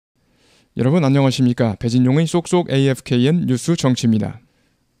여러분 안녕하십니까? 배진용의 쏙쏙afkn 뉴스 정치입니다.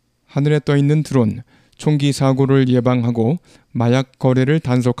 하늘에 떠있는 드론, 총기 사고를 예방하고 마약 거래를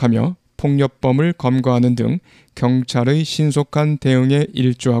단속하며 폭력범을 검거하는 등 경찰의 신속한 대응에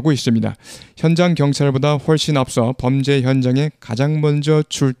일조하고 있습니다. 현장 경찰보다 훨씬 앞서 범죄 현장에 가장 먼저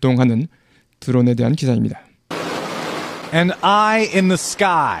출동하는 드론에 대한 기사입니다. An eye in the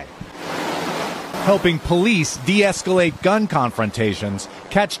sky. Helping police de-escalate gun confrontations,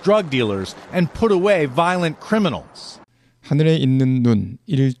 catch drug dealers, and put away violent criminals. 하늘에 있는 눈,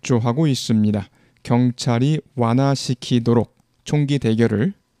 일조하고 있습니다. 경찰이 완화시키도록 총기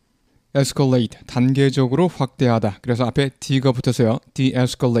대결을 escalate, 단계적으로 확대하다. 그래서 앞에 D가 붙어서요.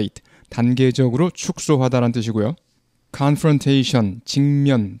 de-escalate, 단계적으로 축소하다라는 뜻이고요. confrontation,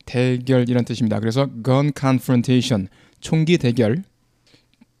 직면, 대결이라는 뜻입니다. 그래서 gun confrontation, 총기 대결.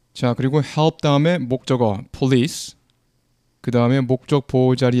 자, 그리고 help 다음에 목적어 police, 그 다음에 목적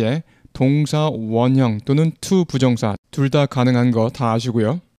보호 자리에 동사 원형 또는 to 부정사 둘 다 가능한 거 다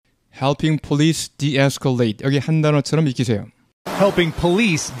아시고요. helping police de-escalate, 여기 한 단어처럼 익히세요. Helping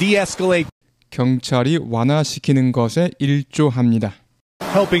police de-escalate. 경찰이 완화시키는 것에 일조합니다.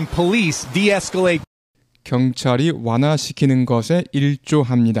 Helping police de-escalate. 경찰이 완화시키는 것에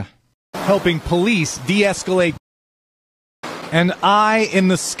일조합니다. Helping police de-escalate. An eye in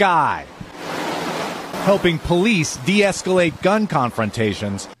the sky. Helping police de-escalate gun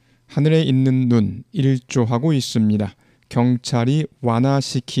confrontations. 하늘에 있는 눈, 일조하고 있습니다. 경찰이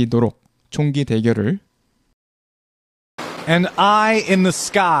완화시키도록 총기 대결을 An eye in the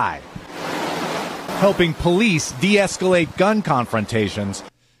sky. Helping police de-escalate gun confrontations.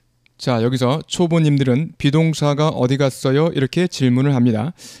 자, 여기서 초보님들은 비동사가 어디 갔어요? 이렇게 질문을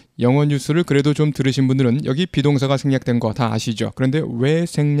합니다. 영어 뉴스를 그래도 좀 들으신 분들은 여기 비동사가 생략된 거 다 아시죠? 그런데 왜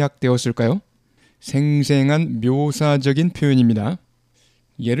생략되었을까요? 생생한 묘사적인 표현입니다.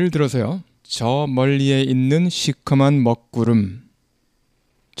 예를 들어서요. 저 멀리에 있는 시커먼 먹구름.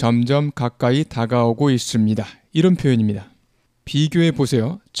 점점 가까이 다가오고 있습니다. 이런 표현입니다. 비교해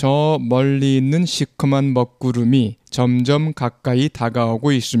보세요. 저 멀리 있는 시커먼 먹구름이 점점 가까이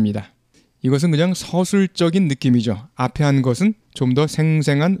다가오고 있습니다. 이것은 그냥 서술적인 느낌이죠. 앞에 한 것은 좀 더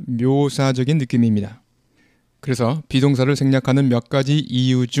생생한 묘사적인 느낌입니다. 그래서 비동사를 생략하는 몇 가지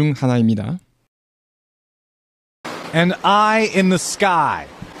이유 중 하나입니다. An eye in the sky.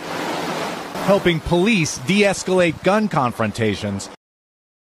 Helping police de-escalate gun confrontations.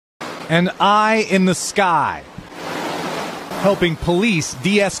 An eye in the sky. Helping police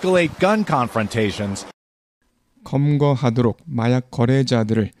de-escalate gun confrontations. 검거하도록 마약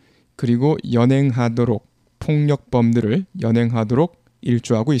거래자들을 그리고 연행하도록 폭력범들을 연행하도록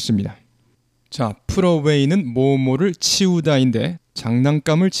일조하고 있습니다. 자, put away는 뭐뭐를 치우다인데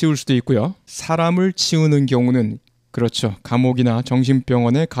장난감을 치울 수도 있고요. 사람을 치우는 경우는 그렇죠. 감옥이나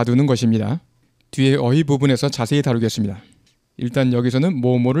정신병원에 가두는 것입니다. 뒤에 어휘 부분에서 자세히 다루겠습니다. 일단 여기서는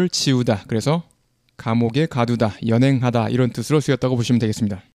뭐뭐를 치우다. 그래서 감옥에 가두다, 연행하다 이런 뜻으로 쓰였다고 보시면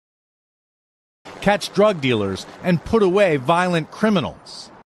되겠습니다. Catch drug dealers and put away violent criminals.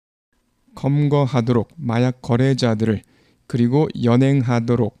 검거하도록 마약 거래자들을 그리고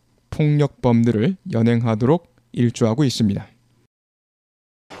연행하도록 폭력범들을 연행하도록 일조하고 있습니다.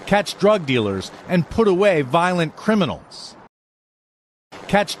 Catch drug dealers and put away violent criminals.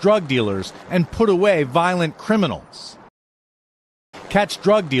 Catch drug dealers and put away violent criminals. Catch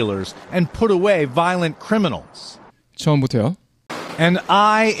drug dealers and put away violent criminals. 처음부터요. An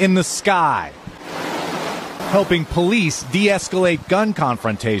eye in the sky. Helping police de-escalate gun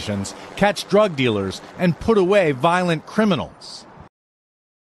confrontations, catch drug dealers, and put away violent criminals.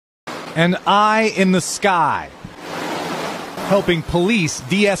 An eye in the sky. Helping police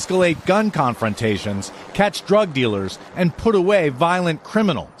de-escalate gun confrontations, catch drug dealers, and put away violent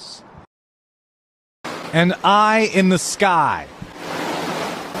criminals. An eye in the sky.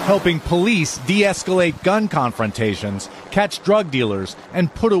 Helping police de-escalate gun confrontations, catch drug dealers,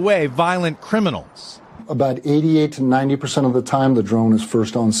 and put away violent criminals. About 88 to 90% of the time, the drone is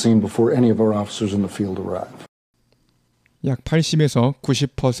first on scene before any of our officers in the field arrive. 약 80에서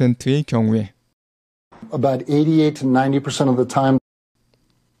 90%의 경우에 About 88 to 90% of the time.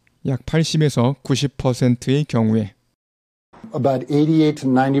 약 80에서 90%의 경우에 About 88 to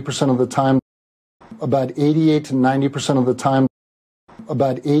 90% of the time. About 88 to 90% of the time.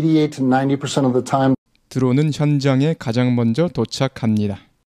 About 88 to 90% of the time. 드론은 현장에 가장 먼저 도착합니다.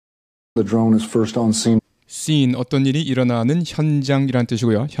 The drone is first on scene. scene, 어떤 일이 일어나는 현장이란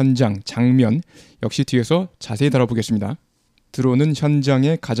뜻이고요. 현장, 장면, 역시 뒤에서 자세히 다뤄보겠습니다. 드론은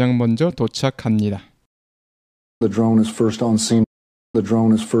현장에 가장 먼저 도착합니다. The drone is first on scene. The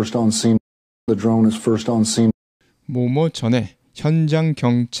drone is first on scene. The drone is first on scene. 뭐뭐 전에 현장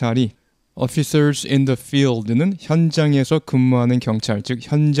경찰이 Officers in the field는 현장에서 근무하는 경찰, 즉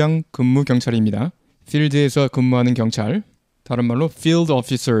현장 근무 경찰입니다. 필드에서 근무하는 경찰, 다른 말로 field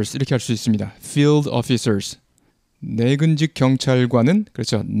officers 이렇게 할 수 있습니다. field officers. 내근직 경찰관은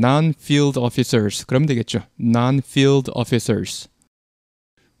그렇죠. non-field officers 그러면 되겠죠. non-field officers.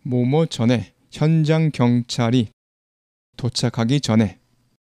 뭐뭐 전에 현장 경찰이 도착하기 전에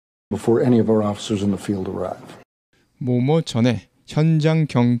before any of our officers in the field arrive. 뭐뭐 전에 현장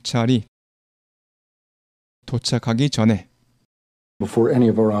경찰이 도착하기 전에 before any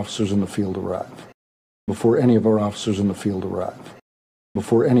of our officers in the field arrive. before any of our officers in the field arrive.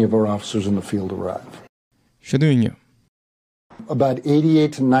 before any of our officers in the field arrive. 쉐도잉요. About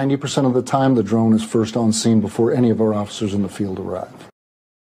 88 to 90% of the time, the drone is first on scene before any of our officers in the field arrive.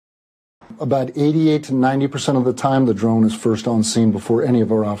 About 88 to 90% of the time, the drone is first on scene before any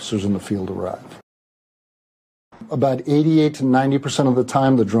of our officers in the field arrive. About 88 to 90% of the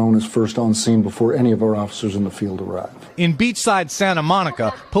time, the drone is first on scene before any of our officers in the field arrive. In beachside Santa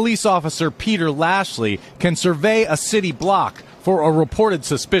Monica, police officer Peter Lashley can survey a city block for a reported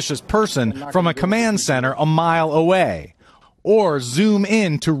suspicious person from a command center a mile away, or zoom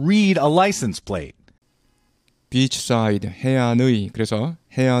in to read a license plate. 비치사이드, 해안의, 그래서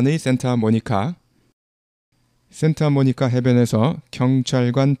해안의 센타모니카 해변에서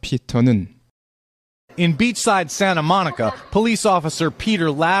경찰관 피터는 In beachside Santa Monica, police officer Peter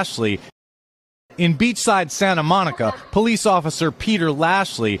Lashley In beachside Santa Monica, police officer Peter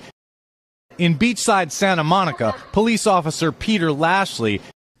Lashley In beachside Santa Monica, police officer Peter Lashley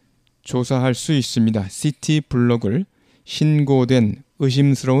조사할 수 있습니다. 시티 블록을 신고된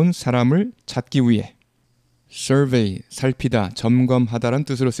의심스러운 사람을 찾기 위해 survey, 살피다, 점검하다란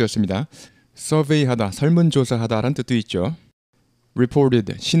뜻으로 쓰였습니다. survey하다, 설문조사하다란 뜻도 있죠.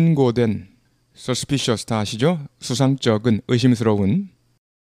 reported, 신고된, suspicious 다 아시죠? 수상쩍은, 의심스러운.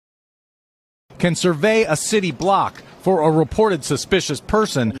 can survey a city block for a reported suspicious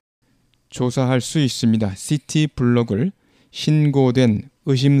person. 조사할 수 있습니다. 시티 블록을 신고된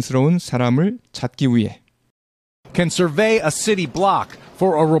의심스러운 사람을 찾기 위해 can survey a city block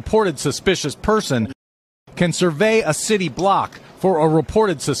for a reported suspicious person. Can survey a city block for a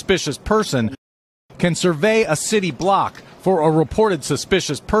reported suspicious person. Can survey a city block for a reported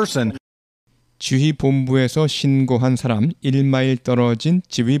suspicious person. 지휘본부에서 신고한 사람 1마일 떨어진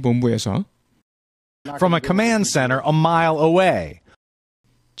지휘본부에서 From a command center a mile away.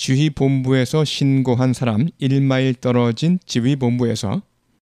 지휘본부에서 신고한 사람 1마일 떨어진 지휘본부에서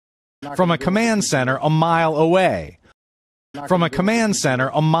From a command center a mile away. From a command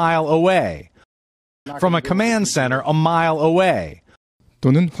center a mile away. From a command center a mile away.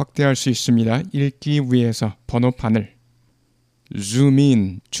 또는 확대할 수 있습니다. 읽기 위해서 번호판을 zoom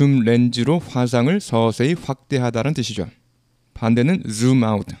in, 줌 렌즈로 화상을 서서히 확대하다는 뜻이죠. 반대는 zoom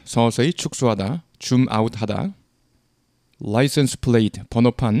out, 서서히 축소하다, zoom out 하다. license plate,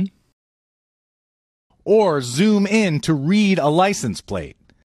 번호판 Or zoom in to read a license plate.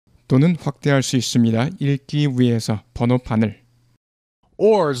 또는 확대할 수 있습니다. 읽기 위해서 번호판을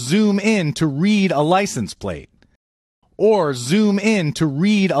Or zoom in to read a license plate. Or zoom in to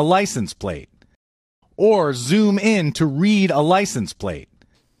read a license plate. Or zoom in to read a license plate.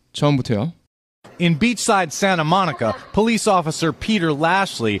 처음부터요. In beachside Santa Monica, police officer Peter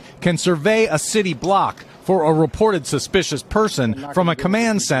Lashley can survey a city block for a reported suspicious person from a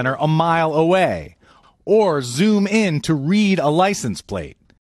command center a mile away, or zoom in to read a license plate.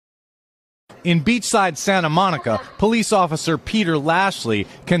 In beachside Santa Monica, police officer Peter Lashley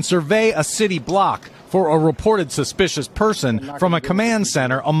can survey a city block for a reported suspicious person from a command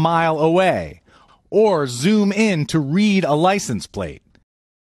center a mile away, or zoom in to read a license plate.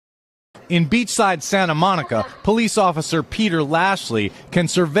 In beachside Santa Monica, police officer Peter Lashley can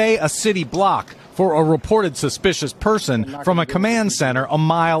survey a city block for a reported suspicious person from a command center a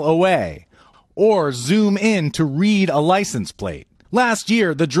mile away, or zoom in to read a license plate. Last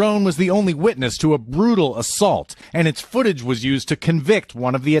year, the drone was the only witness to a brutal assault, and its footage was used to convict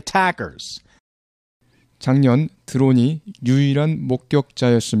one of the attackers. 작년 드론이 유일한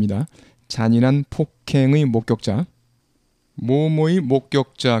목격자였습니다. 잔인한 폭행의 목격자. 뭐뭐의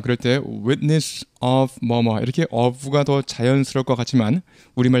목격자 그럴 때 witness of 뭐뭐 이렇게 of가 더 자연스러울 것 같지만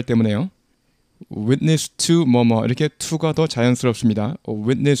우리말 때문에요. witness to 뭐뭐 이렇게 to가 더 자연스럽습니다.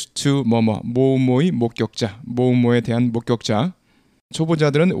 witness to 뭐뭐 뭐뭐의 목격자 뭐뭐에 대한 목격자.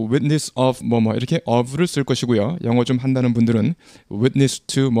 초보자들은 witness of 뭐뭐 이렇게 of를 쓸 것이고요. 영어 좀 한다는 분들은 witness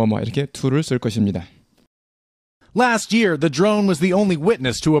to 뭐뭐 이렇게 to를 쓸 것입니다. Last year, the drone was the only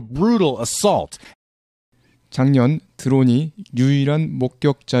witness to a brutal assault. 작년 드론이 유일한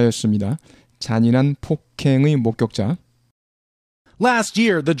목격자였습니다. 잔인한 폭행의 목격자. Last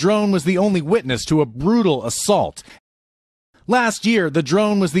year, the drone was the only witness to a brutal assault. Last year, the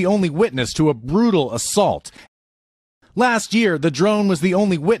drone was the only witness to a brutal assault. Last year, the drone was the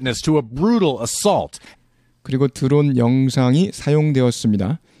only witness to a brutal assault. 그리고 드론 영상이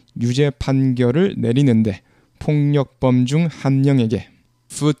사용되었습니다. 유죄 판결을 내리는데 폭력범 중 한 명에게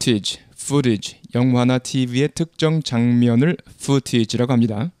footage, 영화나 TV의 특정 장면을 footage라고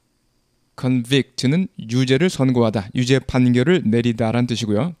합니다. convict는 유죄를 선고하다, 유죄 판결을 내리다란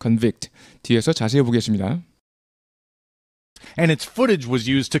뜻이고요. convict, 뒤에서 자세히 보겠습니다. And its footage was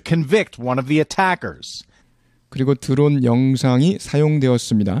used to convict one of the attackers. 그리고 드론 영상이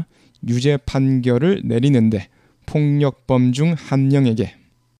사용되었습니다. 유죄 판결을 내리는데 폭력범 중 한 명에게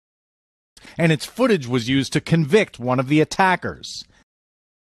And its footage was used to convict one of the attackers.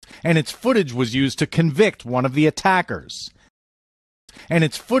 And its footage was used to convict one of the attackers. And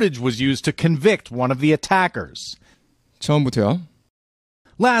its footage was used to convict one of the attackers. 처음부터요.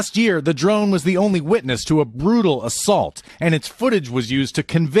 Last year, the drone was the only witness to a brutal assault, and its footage was used to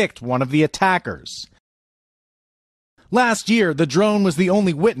convict one of the attackers. Last year, the drone was the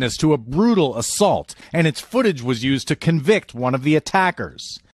only witness to a brutal assault, and its footage was used to convict one of the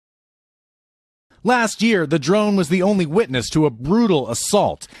attackers. Last year, the drone was the only witness to a brutal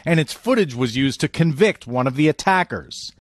assault, and its footage was used to convict one of the attackers.